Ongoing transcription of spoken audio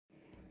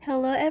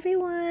Hello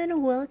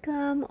everyone,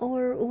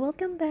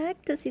 welcome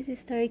back to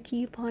CcStar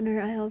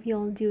Couponer. I hope you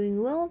all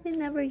doing well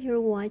whenever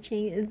you're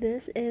watching.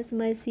 This is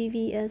my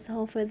CVS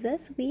haul for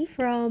this week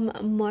from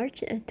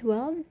March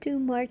 12 to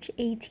March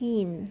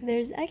 18.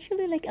 There's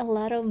actually like a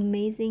lot of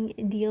amazing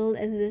deal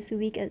this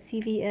week at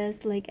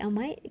CVS. Like I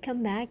might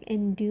come back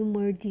and do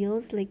more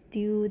deals, like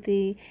do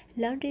the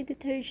laundry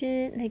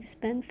detergent, like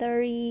spend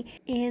 30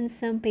 and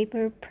some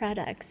paper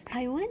products.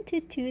 I went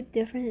to two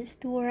different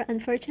stores.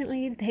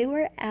 Unfortunately, they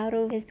were out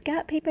of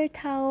Scott paper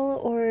towel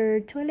or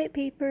toilet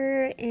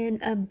paper and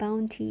a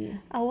Bounty.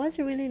 I was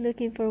really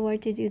looking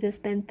forward to do the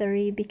spend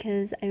 30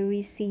 because I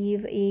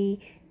receive a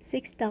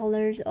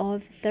 $6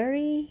 off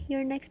 30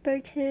 your next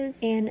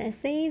purchase and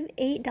save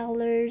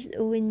 $8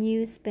 when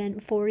you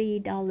spend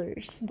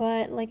 $40.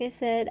 But like I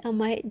said, I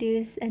might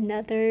do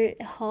another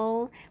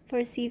haul for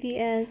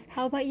CVS.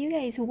 How about you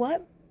guys?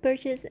 What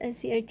purchase a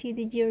CRT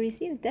did you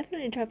receive?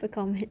 Definitely drop a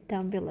comment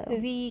down below.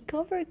 The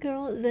cover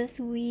girl this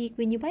week,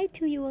 when you buy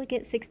two you will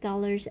get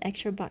 $6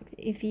 extra bucks.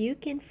 If you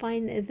can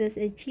find this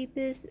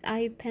cheapest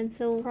eye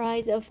pencil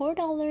price of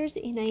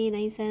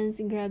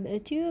 $4.99, grab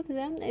two of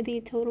them.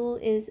 The total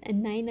is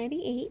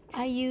 $9.98.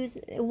 I use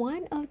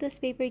one of this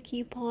paper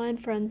coupon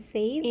from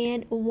Save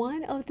and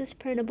one of this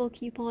printable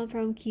coupon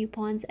from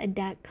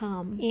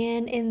coupons.com,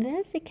 and in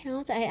this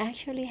account I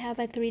actually have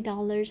a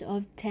 $3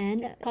 of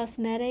 10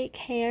 cosmetic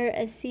hair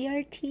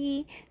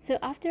CRT. So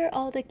after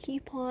all the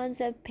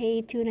coupons, I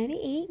paid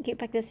 $2.98, get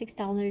back the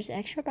 $6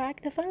 extra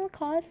back. The final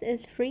cost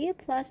is free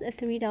plus a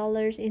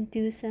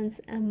 $3.02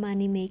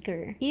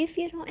 Moneymaker. If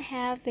you don't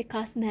have the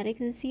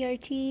cosmetics and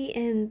CRT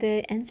and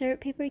the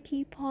insert paper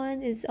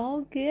coupon is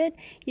all good,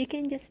 you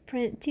can just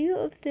print two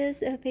of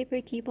this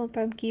paper coupon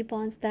from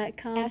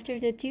coupons.com. After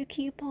the two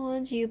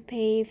coupons, you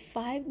pay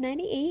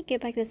 $5.98,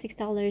 get back the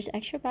 $6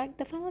 extra back.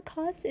 The final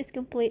cost is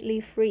completely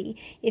free.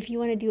 If you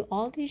want to do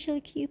all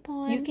digital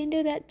coupon, you can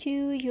do that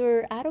too.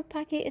 Your out of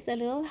pocket is a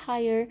little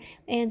higher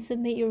and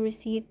submit your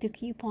receipt to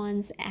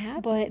coupons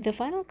app, but the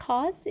final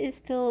cost is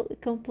still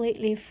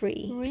completely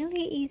free.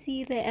 Really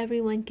easy that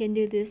everyone can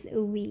do this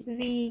week.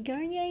 The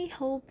Garnier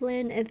whole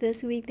blend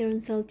this week, they're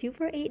on sale 2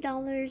 for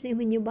 $8, and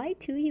when you buy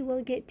two you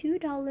will get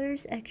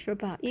 $2 extra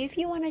bucks. If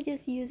you want to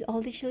just use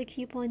all digital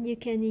coupon, you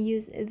can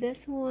use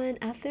this one.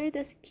 After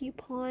this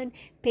coupon,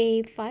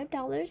 pay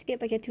 $5, get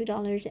back a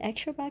 $2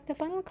 extra back. The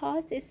final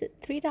cost is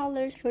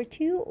 $3 for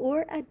two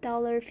or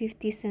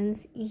 $1.50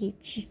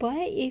 each.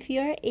 But if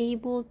you're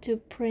able to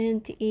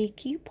print a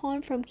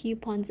coupon from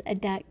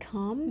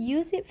coupons.com,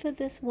 use it for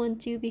this one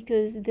too,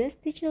 because this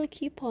digital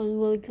coupon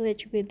will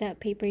glitch with that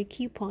paper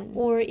coupon.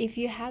 Or if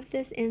you have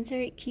this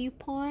insert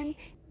coupon,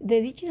 the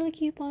digital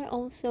coupon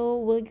also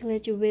will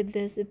glitch with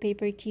this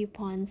paper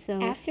coupon. So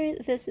after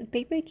this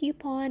paper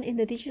coupon and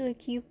the digital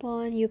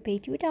coupon, you pay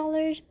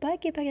 $2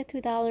 but get back a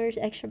 $2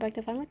 extra back.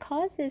 The final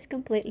cost is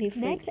completely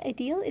free. Next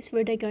deal is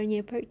for the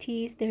Garnier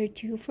Petite. They're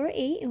 2 for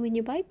 $8, and when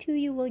you buy two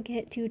you will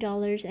get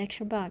 $2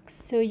 extra bucks.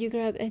 So you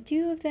grab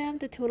two of them.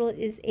 The total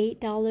is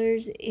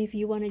 $8. If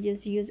you want to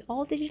just use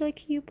all digital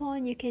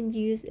coupon, you can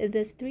use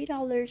this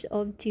 $3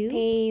 of two,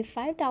 pay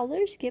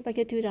 $5, get back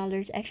a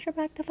 $2 extra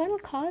back. The final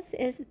cost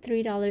is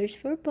 $3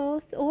 for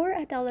both or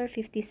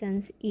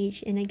 $1.50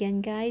 each. And again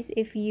guys,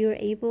 if you're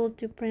able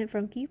to print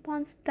from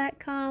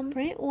coupons.com,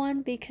 print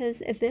one,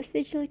 because this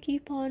digital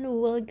coupon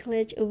will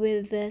glitch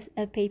with this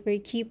paper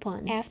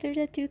coupon. After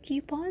the two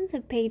coupons,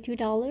 pay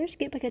 $2,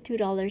 get back a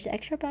 $2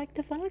 extra back.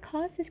 The final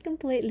cost is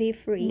completely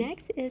free.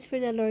 Next is for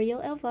the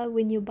L'Oreal Elva.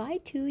 When you buy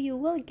two you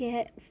will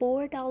get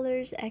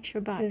 $4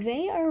 extra bucks.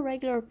 They are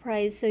regular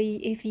price, so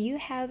if you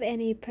have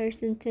any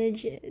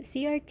percentage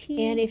CRT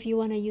and if you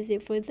want to use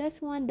it for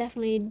this one,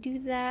 definitely do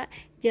that.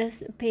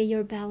 Just pay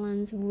your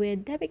balance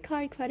with debit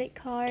card, credit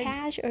card,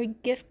 cash, or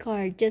gift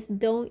card. Just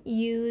don't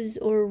use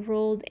or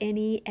roll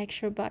any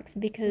extra bucks,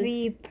 because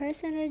the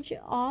percentage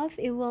off,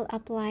 it will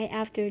apply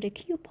after the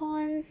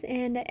coupons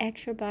and the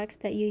extra bucks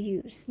that you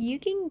use. You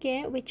can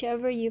get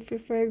whichever you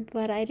prefer,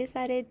 but I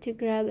decided to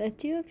grab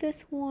two of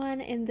this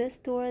one in this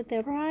store.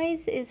 The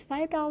price is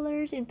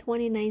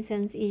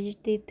 $5.29 each.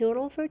 The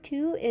total for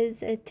two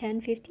is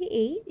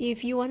 $10.58.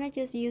 If you want to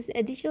just use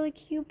a digital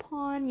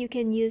coupon, you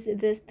can use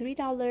this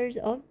 $3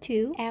 of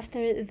two.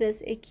 After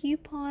this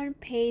coupon,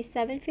 pay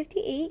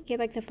 $7.58, get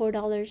back the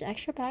 $4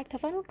 extra back. The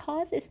final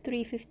cost is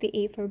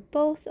 $3.58 for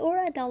both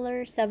or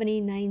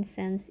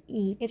 $1.79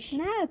 each. It's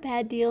not a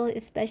bad deal,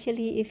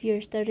 especially if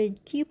you're started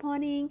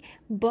couponing,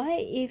 but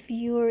if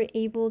you're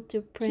able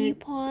to print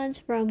coupons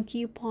from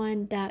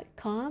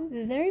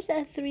coupon.com, there's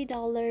a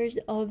 $3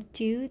 of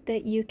two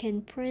that you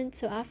can print.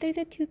 So after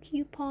the two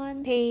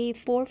coupons, pay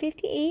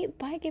 $4.58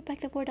 but get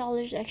back the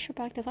 $4 extra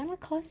back. The final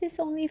cost is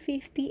only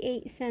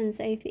 58 cents.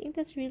 I think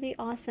that's really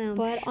awesome.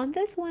 But on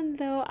this one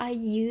though, I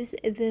used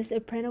this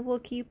printable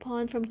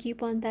coupon from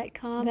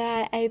coupon.com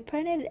that I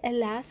printed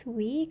last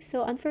week.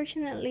 So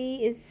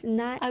unfortunately, it's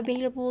not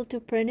available to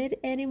print it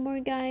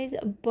anymore, guys.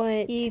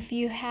 But if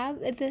you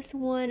have this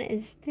one,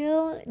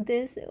 still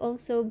this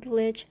also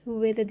glitch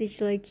with the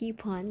digital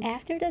coupon.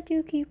 After the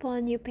 2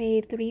 coupon, you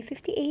pay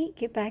 $3.58,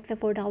 get back the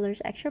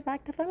 $4 extra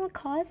back. The final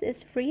cost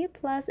is free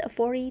plus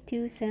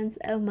 42 cents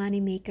of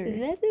Moneymaker.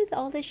 This is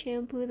all the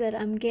shampoo that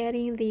I'm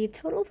getting. The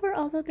total for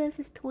all of this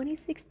is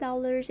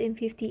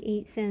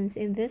 $26.58.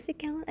 In this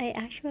account, I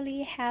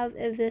actually have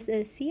this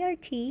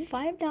CRT,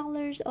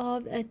 $5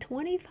 of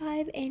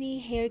 25 any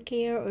hair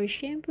care or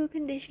shampoo,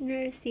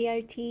 conditioner,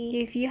 CRT.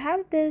 If you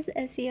have this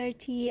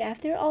CRT,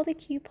 after all the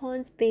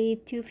coupons, pay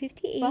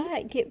 $2.58,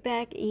 but get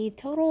back a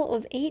total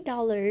of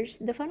 $8.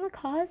 The final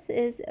cost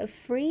is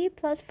free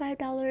plus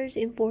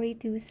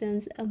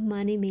 $5.42 of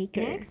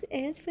Moneymaker. Next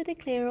is for the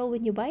Claro.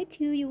 When you buy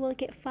 2, you will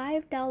get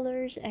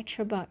 $5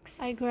 extra bucks.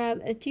 I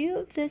grabbed 2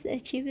 of this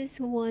cheapest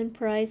one,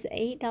 price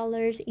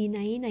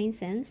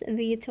 $8.99.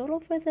 The total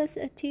for this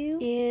 2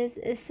 is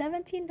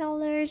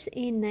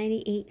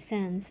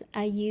 $17.98.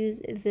 I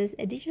use this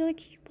digital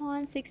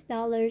coupon,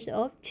 $6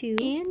 of 2,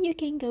 and you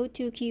can go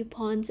to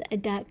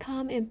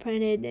coupons.com and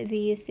printed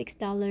the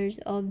 $6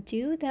 of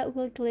 2. That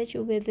will glitch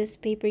with this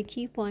paper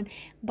coupon.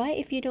 But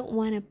if you don't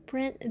want to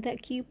print the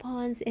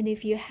coupons, and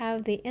if you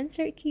have the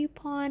insert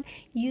coupon,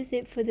 use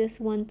it for this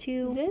one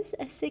too. This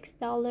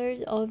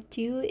 $6 of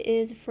 2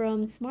 is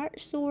from Smart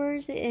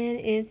Source and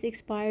it's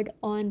expired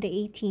on the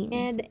 18th.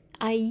 And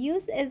I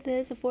used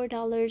this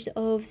 $4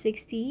 of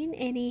 16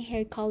 any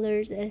hair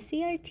colors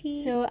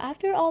CRT. So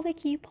after all the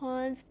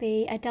coupons,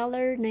 pay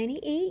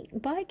 $1.98,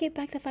 but get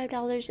back the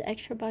 $5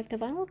 extra back. The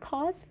final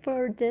cost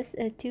for this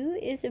 2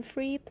 is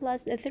free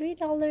plus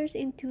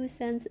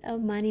 $3.02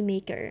 of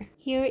Moneymaker.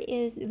 Here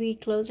is the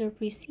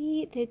close-up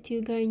receipt, the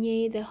 2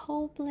 Garnier, the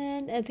whole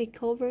blend, the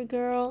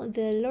CoverGirl,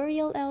 the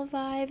L'Oreal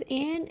Elvive,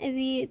 and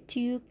the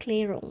 2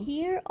 Claro.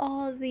 Here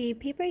all the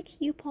paper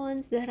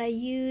coupons that I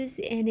use,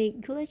 and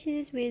it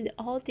glitches with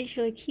all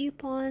digital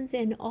coupons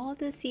and all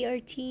the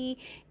CRT,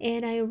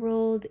 and I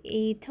rolled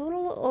a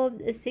total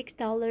of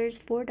 $6,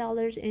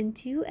 $4 and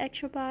 2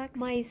 extra bucks.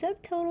 My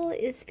subtotal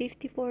is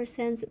 54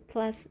 cents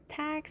plus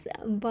tax,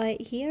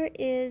 but here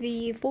is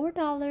the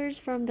 $4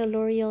 from the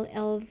L'Oreal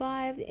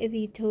Elvive,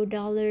 the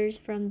 $2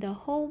 from the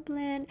whole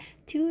blend,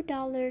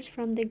 $2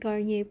 from the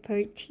Garnier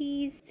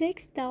Pertise,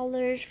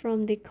 $6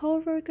 from the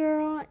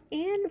CoverGirl,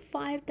 and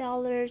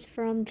 $5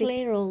 from the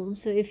Claro.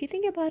 So if you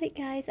think about it,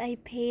 guys, I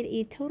paid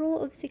a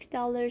total of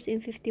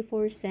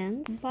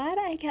 $6.54, but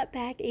I got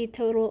back a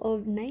total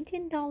of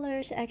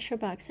 $19 extra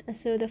bucks.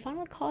 So the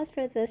final cost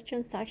for this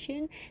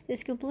transaction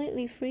is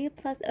completely free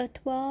plus a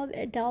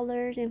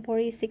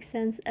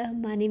 $12.46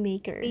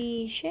 Moneymaker.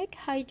 The Chic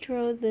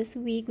Hydro this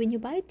week, when you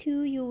buy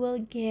 2, you will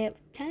get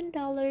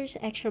 $10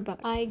 extra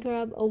bucks. I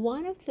grabbed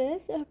one of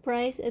this,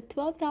 price at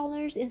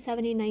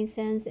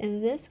 $12.79,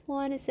 and this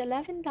one is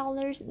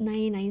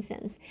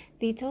 $11.99.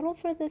 The total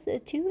for this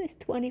 2 is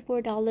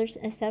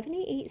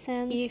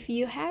 $24.78. If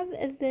you have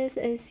this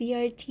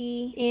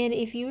CRT, and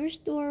if your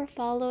store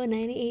follow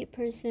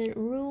 98%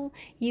 rule,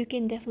 you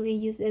can definitely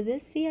use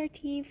this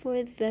CRT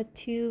for the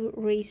 2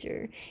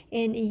 razor,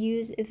 and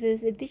use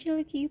this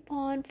digital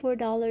coupon,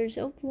 $4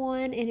 of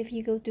 1, and if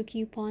you go to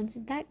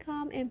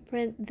coupons.com and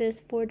print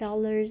this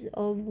 $4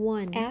 of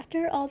 1.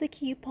 After all the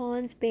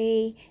coupons,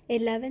 pay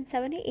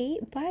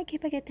 $11.78, but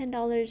get back a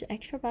 $10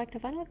 extra back. The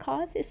final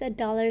cost is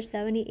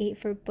 $1.78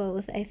 for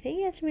both. I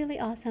think it's really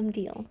awesome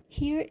deal.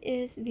 Here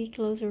is the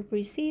close-up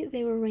receipt.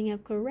 They were ring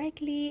up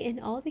correctly, and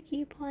all the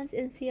coupons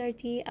and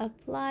CRT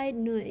applied,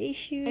 no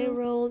issue. I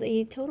rolled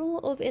a total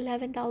of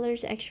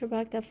 $11 extra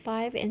back, the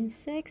 5 and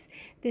 6.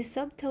 The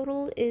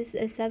subtotal is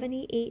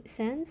 78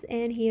 cents,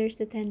 and here's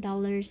the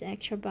 $10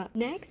 extra bucks.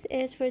 Next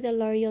is for the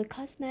L'Oreal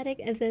Cosmetic.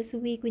 This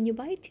week, when you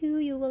buy 2,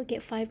 you will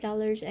get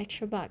 $5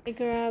 extra bucks. I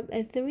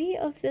grabbed 3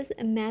 of this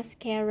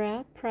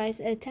mascara, price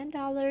at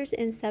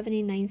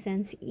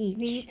 $10.79 each.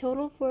 The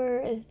total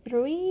for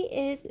 3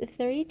 is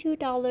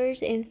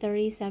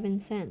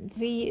 $32.37.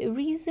 The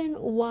reason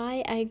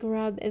why I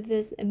grabbed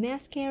this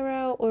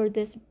mascara or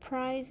this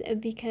price,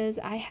 because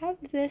I have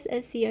this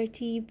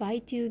CRT buy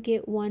 2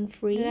 get 1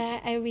 free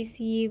that I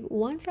received,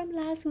 one from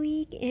last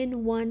week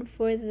and one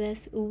for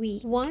this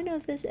week. One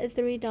of this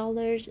 $3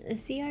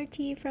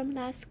 CRT from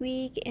last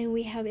week, and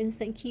we have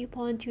instant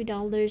coupon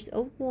 $2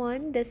 of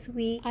 1 this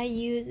week. I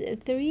used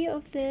 3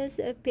 of this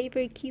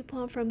paper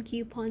coupon from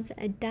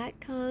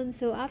coupons.com.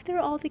 So after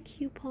all the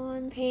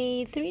coupons,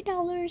 pay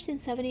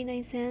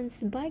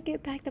 $3.79, but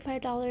get back the the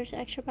 $5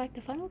 extra back.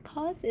 The final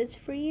cost is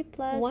free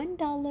plus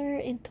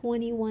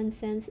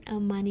 $1.21 a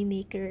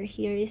Moneymaker.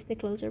 Here is the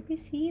close-up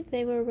receipt.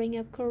 They will ring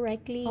up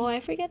correctly. Oh, I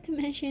forgot to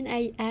mention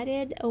I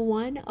added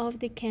one of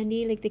the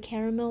candy, like the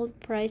caramel,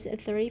 price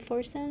at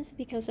 34 cents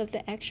because of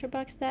the extra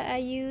bucks that I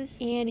use.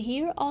 And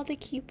here are all the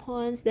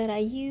coupons that I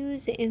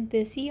use in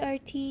the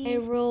CRT. I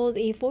rolled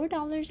a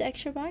 $4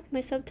 extra back. My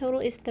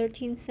subtotal is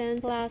 13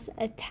 cents plus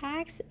a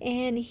tax.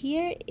 And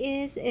here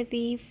is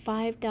the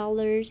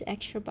 $5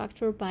 extra bucks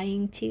for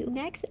buying two.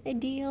 Next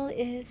deal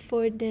is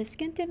for the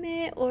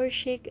Skintimate or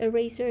Shake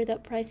Eraser.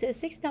 That price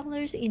is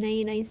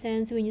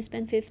 $6.99. When you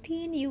spend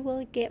 15, you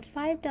will get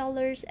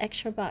 $5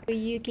 extra bucks.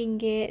 You can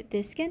get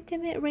the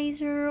Skintimate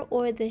razor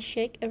or the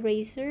Shake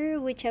Eraser,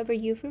 whichever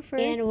you prefer,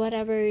 and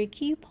whatever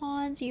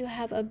coupons you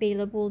have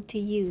available to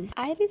use.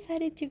 I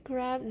decided to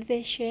grab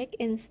the Shake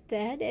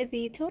instead.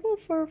 The total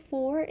for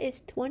 4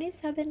 is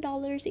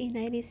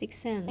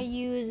 $27.96. I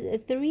use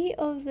 3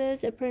 of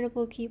this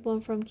printable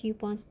coupon from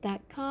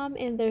coupons.com,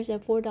 and there's a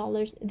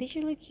 $4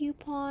 digital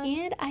coupon,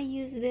 and I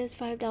use this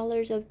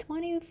 $5 of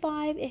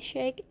 25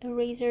 Shake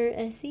Eraser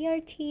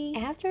CRT.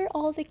 After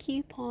all the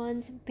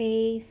coupons,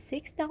 pay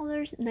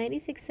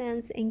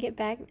 $6.96 and get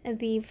back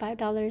the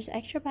 $5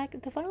 extra back.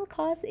 The final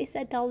cost is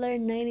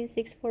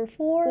 $1.96 for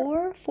 4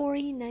 or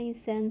 49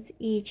 cents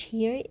each.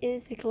 Here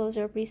is the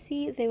close-up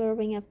receipt. They will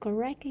ring up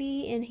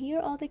correctly, and here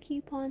are all the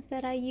coupons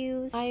that I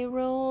use. I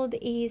rolled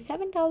a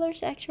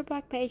 $7 extra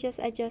back, but I just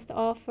adjust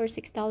off for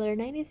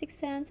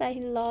 $6.96. I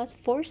lost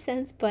 4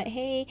 cents, but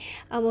hey,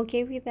 I'm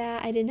okay with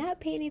that. I did not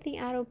pay anything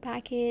out of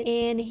pocket.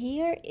 And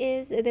here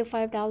is the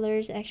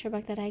 $5 extra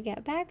back that I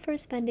get back for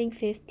spending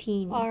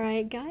 15.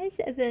 Alright guys,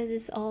 this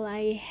is all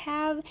I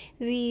have.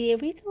 The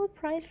retail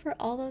price for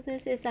all of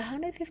this is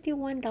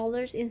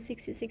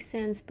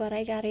 $151.66, but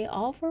I got it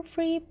all for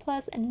free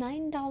plus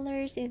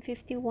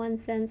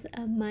 $9.51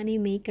 a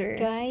Moneymaker.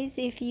 Guys,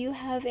 if you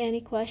have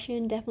any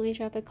question, definitely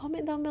drop a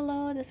comment down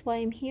below. That's what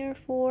I'm here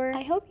for.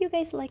 I hope you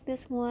guys like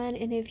this one,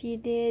 and if you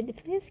did,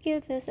 please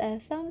give this a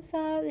thumbs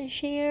up,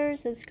 share,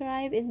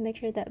 subscribe, and make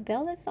sure that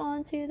bell is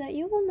on so that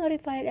you will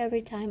notified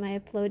every time I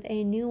upload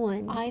a new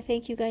one. I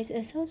thank you guys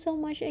so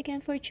much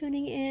again for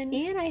tuning in,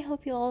 and I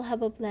hope you all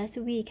have a blessed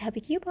week. Happy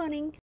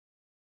couponing!